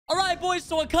All right, boys.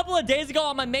 So a couple of days ago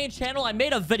on my main channel, I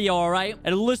made a video, all right?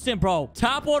 And listen, bro.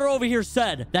 Tapwater over here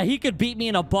said that he could beat me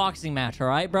in a boxing match, all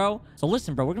right, bro? So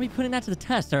listen, bro. We're going to be putting that to the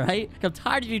test, all right? I'm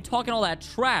tired of you talking all that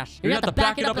trash. You have to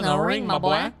back it up in the ring, my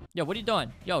boy. Yo, what are you doing?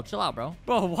 Yo, chill out, bro.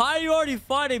 Bro, why are you already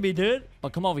fighting me, dude?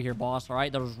 But come over here, boss, all right?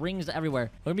 There's rings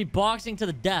everywhere. We're going to be boxing to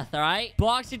the death, all right?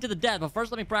 Boxing to the death. But first,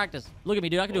 let me practice. Look at me,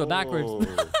 dude. I can do it backwards.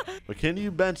 But can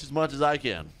you bench as much as I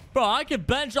can? Bro, I can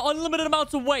bench unlimited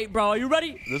amounts of weight, bro. Are you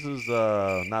ready? This is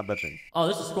not benching. Oh,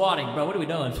 this is squatting, bro. What are we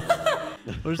doing?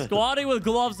 We're squatting with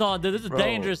gloves on, dude. This is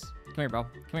dangerous. Come here, bro.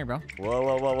 Come here, bro.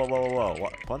 Whoa.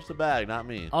 What? Punch the bag, not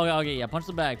me. Okay, yeah. Punch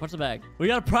the bag. Punch the bag. We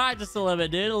gotta practice a little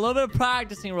bit, dude. A little bit of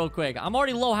practicing real quick. I'm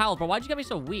already low health, bro. Why'd you get me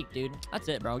so weak, dude? That's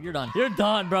it, bro. You're done. You're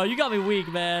done, bro. You got me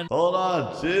weak, man. Hold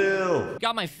on, chill. You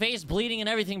got my face bleeding and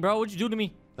everything, bro. What'd you do to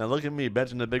me? Now look at me,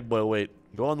 benching the big boy weight.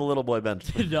 Go on the little boy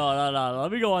bench. No.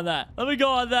 Let me go on that. Let me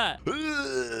go on that.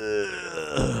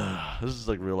 This is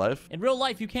like real life. In real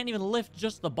life, you can't even lift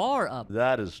just the bar up.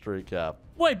 That is straight cap.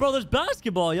 Wait, bro, there's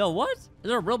basketball. Yo, what? Is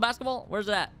there a real basketball? Where's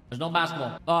it at? There's no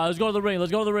basketball. Let's go to the ring.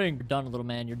 Let's go to the ring. You're done, little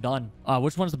man. You're done.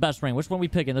 Which one's the best ring? Which one we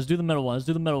picking? Let's do the middle one. Let's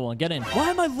do the middle one. Get in. Why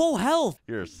am I low health?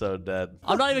 You're so dead.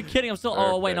 I'm not even kidding. I'm still.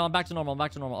 Oh wait, no, I'm back to normal. I'm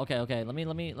back to normal. Okay. Let me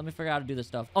figure out how to do this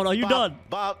stuff. Oh no, you're done.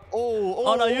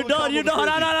 Oh no, you're done. You're done.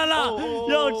 No.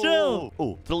 Yo, chill.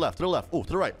 Oh, to the left. Oh, to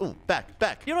the right.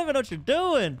 Back. You don't even know what you're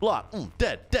doing. Block.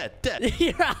 Dead.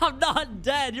 I'm not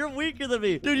dead. You're weaker than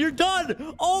me, dude. You're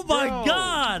done. Oh my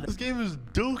god. This game is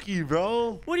dookie,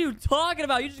 bro. What are you talking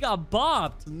about? You just got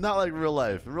bopped. Not like real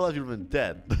life. In real life, you'd have been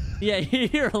dead. Yeah,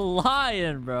 you're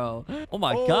lying, bro. Oh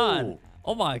my god.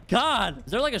 Oh my god.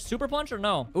 Is there like a super punch or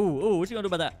no? Ooh, what you gonna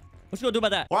do about that? What you gonna do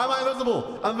about that? Why am I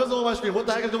invisible? I'm invisible on my screen. What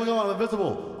the heck is going on? I'm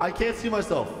invisible. I can't see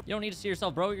myself. You don't need to see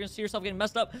yourself, bro. You're gonna see yourself getting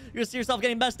messed up. You're gonna see yourself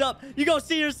getting messed up. You gonna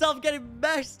see yourself getting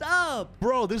messed up.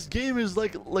 Bro, this game is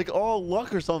like all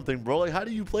luck or something, bro. Like, how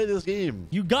do you play this game?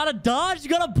 You gotta dodge. You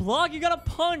gotta block. You gotta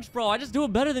punch, bro. I just do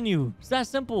it better than you. It's that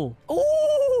simple.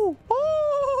 Ooh.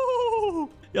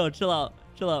 Yo, chill out.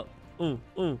 Ooh.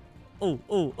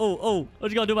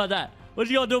 What you gonna do about that? What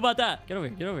you gonna do about that? Get over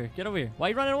here. Why are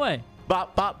you running away?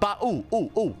 Bop. Ooh.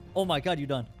 Oh my god, you're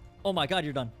done. Oh my god,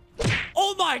 you're done.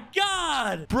 Oh my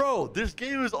god! Bro, this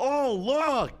game is all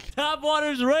luck.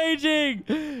 Tapwater's raging.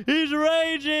 He's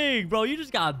raging. Bro, you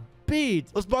just got beat.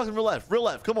 Let's box in real life.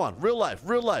 Come on. Real life.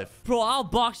 Bro, I'll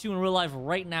box you in real life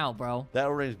right now, bro. That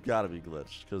ring's gotta be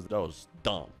glitched because that was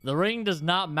dumb. The ring does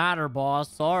not matter,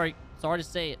 boss. Sorry to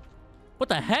say it. What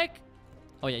the heck?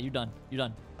 Oh yeah, you're done.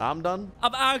 I'm done?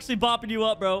 I'm actually bopping you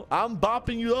up, bro. I'm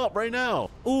bopping you up right now.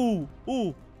 Ooh.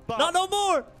 Bop. Not no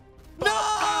more. Bop. No!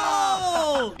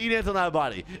 Ah! Dance on that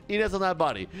body.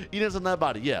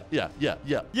 Yeah.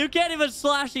 You can't even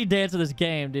slashy dance in this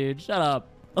game, dude. Shut up.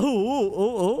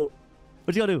 Ooh.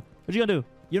 What you gonna do?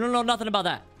 You don't know nothing about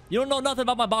that. You don't know nothing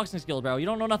about my boxing skills, bro. You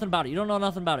don't know nothing about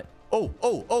it. Oh.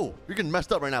 You're getting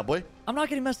messed up right now, boy. I'm not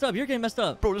getting messed up. You're getting messed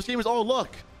up. Bro, this game is all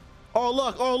luck. All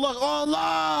luck.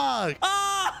 Ah!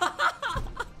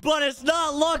 But it's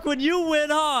not luck when you win,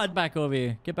 huh? Get back over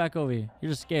here.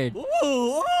 You're just scared.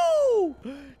 Ooh.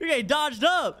 You're getting dodged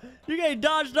up.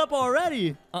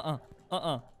 Already.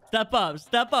 Step up,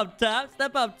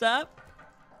 tap.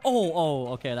 Oh,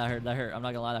 okay, that hurt. I'm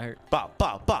not gonna lie, that hurt. Bop.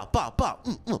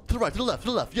 To the right, to the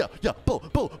left. Yeah.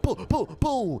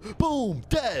 Boom.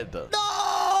 Dead.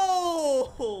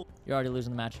 No! You're already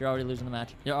losing the match.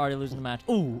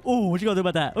 Ooh. What you gonna do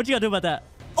about that?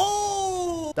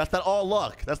 Oh! That's not all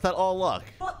luck.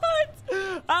 What?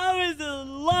 How is it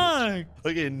luck?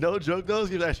 Okay, no joke though. This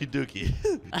game's actually dookie.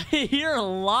 You're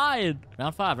lying.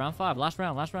 Round five. Last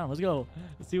round. Let's go.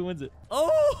 Let's see who wins it.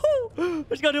 Oh!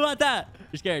 What you gonna do about that?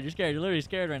 You're scared. You're literally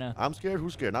scared right now. I'm scared.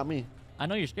 Who's scared? Not me. I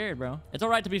know you're scared, bro. It's all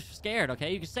right to be scared,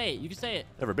 okay? You can say it.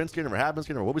 Never been scared, never have been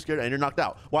scared, never will be scared, and you're knocked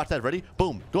out. Watch that. Ready?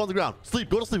 Boom. Go on the ground. Sleep.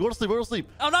 Go to sleep.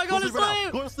 I'm not going to sleep.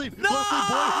 Right, go to sleep. No! Go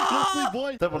to sleep,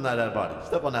 boy. Step on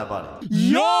that body.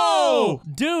 Yo!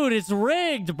 Dude, it's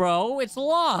rigged, bro. It's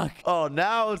luck. Oh,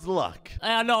 now it's luck.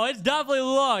 No, it's definitely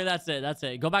luck. That's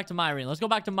it. Go back to my ring. Let's go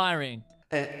back to my ring.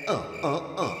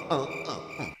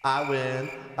 I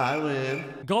win.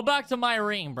 Go back to my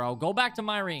ring, bro.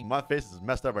 My face is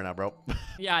messed up right now, bro.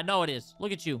 Yeah, I know it is.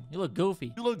 Look at you. You look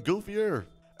goofy. You look goofier.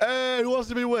 Hey, who wants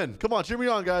to see me win? Come on, cheer me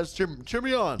on, guys. Cheer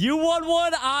me on. You won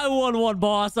one. I won one,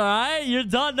 boss. All right? You're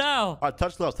done now. All right,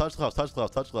 touch gloves. Touch gloves?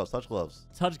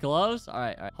 All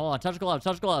right. Hold on. Touch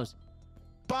gloves.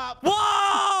 Bop.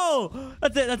 Whoa!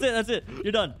 That's it.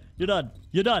 You're done.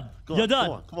 Come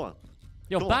on.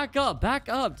 Yo, back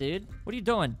up, dude. What are you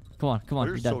doing? Come on. Come on.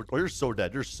 You're You're dead. you're so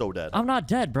dead. You're so dead. I'm not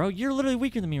dead, bro. You're literally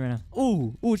weaker than me right now. Ooh.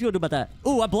 Ooh, what you gonna do about that?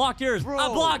 Ooh, I blocked yours. Bro. I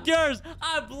blocked yours.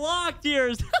 I blocked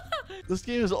yours. This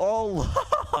game is all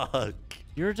luck.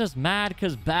 You're just mad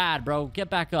because bad, bro.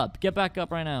 Get back up. Get back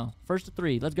up right now. First to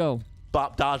 3. Let's go.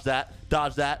 Bop, dodge that.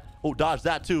 Dodge that. Oh, dodge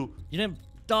that too. You didn't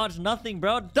dodge nothing,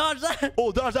 bro. Dodge that.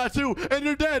 Oh, dodge that too. And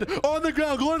you're dead. On the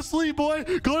ground. Go to sleep, boy.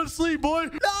 Go to sleep, boy.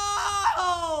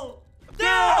 No!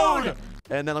 Dude!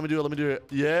 And then let me do it. Let me do it.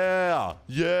 Yeah.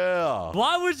 Yeah.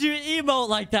 Why would you emote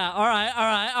like that? All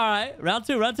right. Round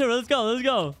two. Let's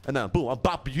go. And then boom, I'll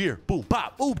bop you here. Boom,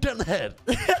 bop. Ooh, dead in the head.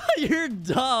 You're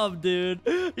dumb, dude.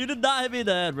 You did not hit me in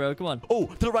the head, bro. Come on. Oh,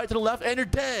 to the right, to the left, and you're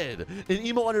dead. An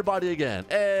emo on your body again.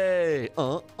 Hey.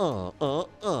 Bro,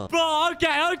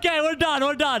 okay. We're done.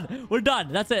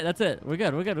 That's it. We're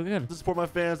good. This is for my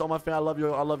fans. All my fans. I love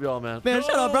you. I love y'all, man. Man,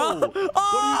 shut up, bro. What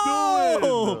are you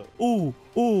doing? Ooh.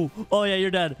 Oh, yeah, you're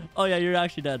dead. Oh, yeah, you're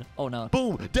actually dead. Oh, no.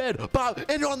 Boom, dead. Bop,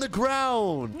 and you're on the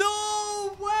ground.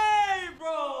 No way,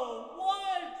 bro.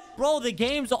 What? Bro, the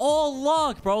game's all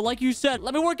luck, bro. Like you said,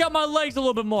 let me work out my legs a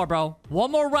little bit more, bro. One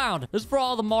more round. This is for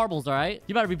all the marbles, all right?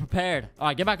 You better be prepared. All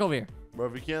right, get back over here. Bro,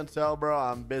 if you can't tell, bro,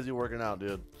 I'm busy working out,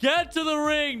 dude. Get to the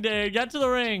ring, dude. Get to the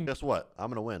ring. Guess what? I'm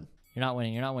going to win. You're not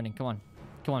winning. Come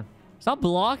on. Stop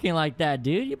blocking like that,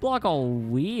 dude. You block all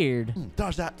weird.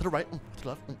 Dodge that to the right, to the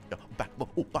left, yeah, back,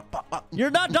 bop.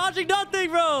 You're not dodging nothing,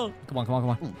 bro. Come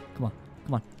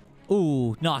on.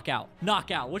 Ooh, knockout.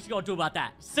 What you gonna do about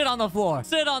that? Sit on the floor.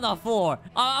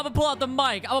 I'm gonna pull out the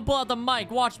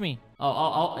mic. Watch me.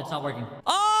 Oh, it's not working.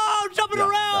 Oh, I'm jumping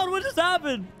around. What just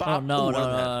happened? Bop. Oh,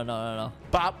 no.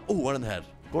 Bop. Ooh, one in the head.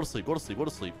 Go to sleep. Come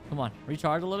on.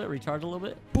 Recharge a little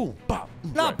bit. Boom, bop.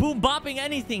 Not boom bopping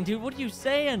anything, dude. What are you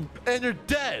saying? And you're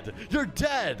dead.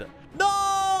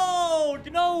 No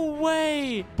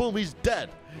way. Boom, he's dead.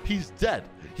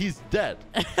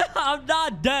 I'm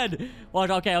not dead.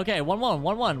 Watch, okay.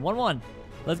 1-1.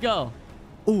 Let's go.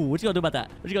 Ooh, what you gonna do about that?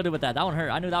 That one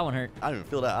hurt. I knew that one hurt. I didn't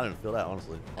feel that,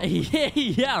 honestly.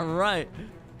 Yeah, right.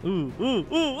 Ooh.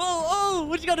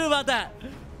 What you gonna do about that?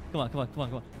 Come on.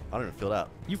 I don't even feel that.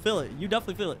 You feel it. You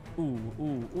definitely feel it. Ooh.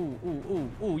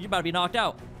 You about to be knocked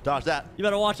out. Dodge that. You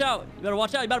better watch out. You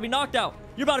about to be knocked out.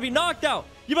 You better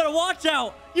watch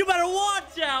out.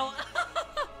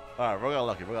 All right, we got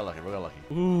lucky.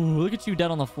 Ooh, look at you dead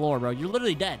on the floor, bro. You're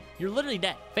literally dead.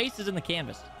 Face is in the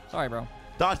canvas. Sorry, bro.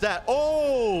 Dodge that.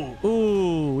 Oh!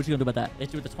 Ooh, what you gonna do about that?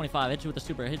 Hit you with the 25. Hit you with the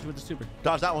super.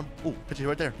 Dodge that one. Ooh, hit you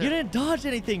right there. You didn't dodge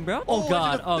anything, bro. Oh,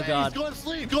 God. Go to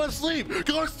sleep.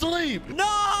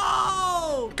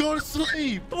 No! Go to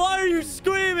sleep. Why are you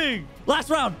screaming? Last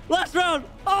round.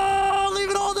 Oh, leave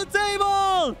it on the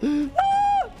table.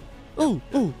 Ah! Ooh,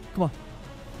 come on.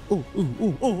 Ooh.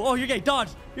 Oh, you're getting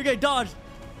dodged. It's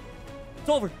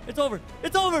over,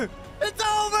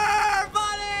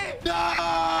 buddy. No!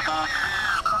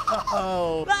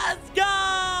 Let's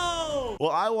go.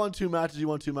 Well, I won 2 matches. You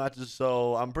won 2 matches.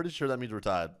 So I'm pretty sure that means we're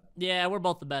tied. Yeah, we're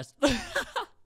both the best.